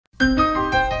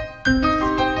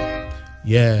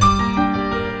Yeah.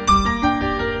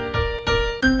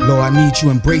 Lord, I need you to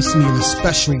embrace me in a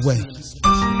special way.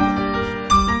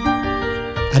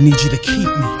 I need you to keep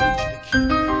me.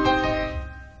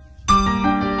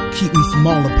 Keep me from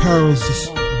all the perils that's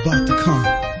about to come.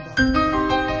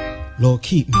 Lord,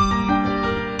 keep me.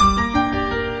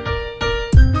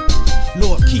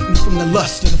 Lord, keep me from the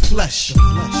lust of the flesh.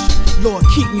 Lord,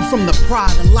 keep me from the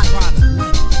pride of life.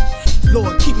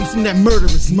 Lord, keep me from that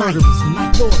murderous night.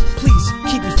 Lord, please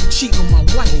keep me from cheating on my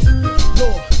wife.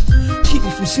 Lord, keep me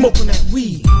from smoking that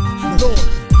weed. Lord,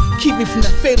 keep me from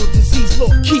that fatal disease.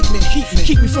 Lord, keep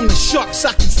me from the sharks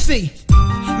I can see.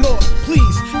 Lord,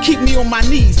 please keep me on my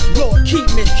knees. Lord, keep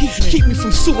me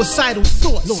from suicidal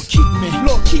thoughts. Lord, keep me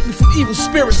from evil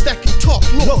spirits that can talk.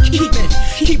 Lord, keep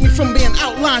me from being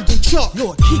outlined in chalk.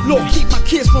 Lord, keep my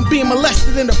kids from being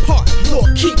molested in the park.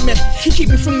 Lord, keep me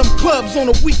from them clubs on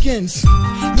the weekends.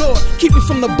 Lord, keep me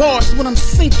from the bars when I'm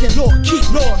sinking. Lord, keep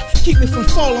me from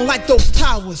falling like those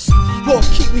towers. Lord,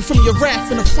 keep me from your wrath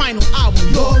in the final hour.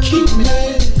 Lord, keep me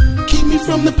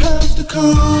from the past to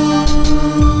come.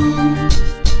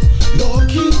 Lord,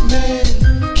 keep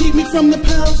me from the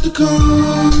past to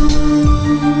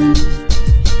come.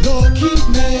 Lord, keep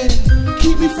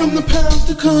me from the past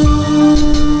to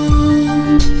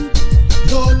come.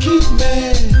 Lord, keep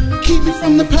me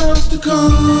from the past to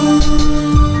come.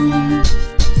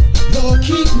 Lord,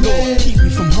 keep me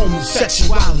from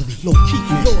homosexuality. Lord,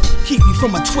 keep me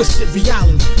from a twisted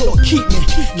reality. Lord, keep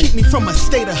me from a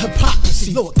state of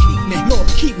hypocrisy. Lord,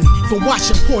 keep me from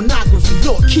watching pornography.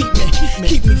 Lord, keep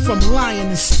me from lying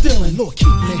and stealing. Lord, keep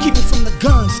me from the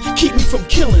guns. Keep me from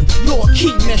killing. Lord,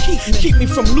 keep me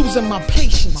from losing my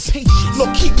patience.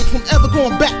 Lord, keep me from ever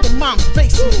going back to mom's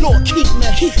basement. Lord, keep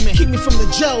me from the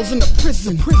jails and the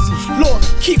prison. Lord,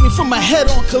 keep me from a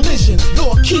head-on collision.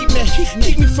 Lord, keep me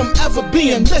from ever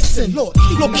being missing. Lord,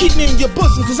 keep me in your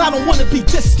bosom, cause I don't want to be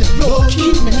distant. Lord,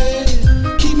 keep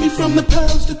me from the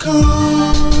past to come.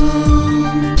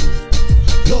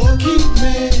 Lord, keep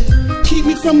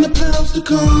me from the past to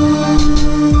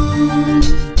come.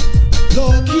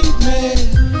 Lord, keep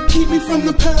me from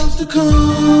the past to come.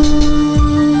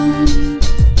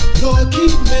 Lord,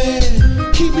 keep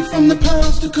me from the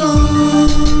past to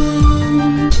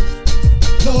come.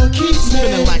 Lord, keep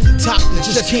spinning like a top that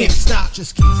just can't stop.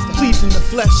 Pleasing the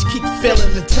flesh, keep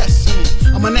failing the test.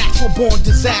 I'm a natural born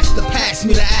disaster, pass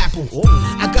me the apple.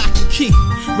 I got the key,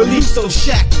 release those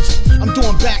shackles. I'm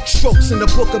doing backstrokes in the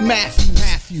book of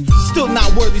Matthew. Still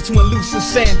not worthy to unloose his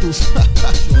sandals.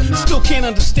 Still can't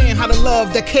understand how the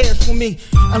love that cares for me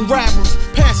unravels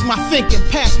past my thinking,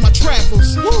 past my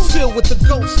travels. Filled with the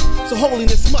ghost, so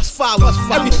holiness must follow.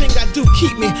 Everything I do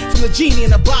keep me from the genie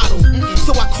in a bottle.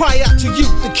 So I cry out to you,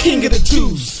 the King of the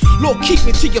Jews. Lord, keep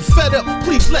me till you're fed up,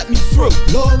 please let me through.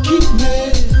 Lord, keep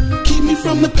me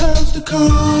from the past to come.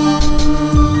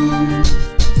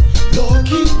 Lord,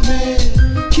 keep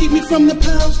me from the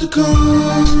past to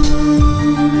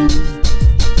come.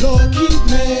 Lord, keep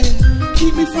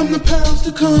me from the past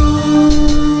to come.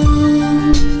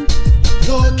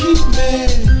 Lord, keep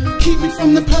me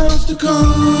from the past to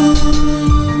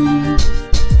come.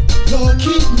 Lord,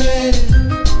 keep me.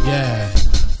 Yeah.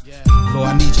 Lord,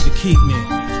 I need you to keep me.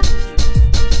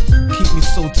 Keep me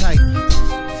so tight.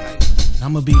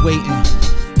 I'ma be waiting,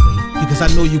 because I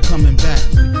know you coming back.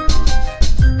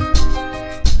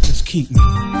 Just keep me.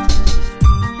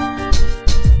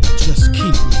 Just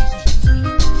keep me.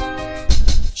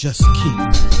 Just keep me.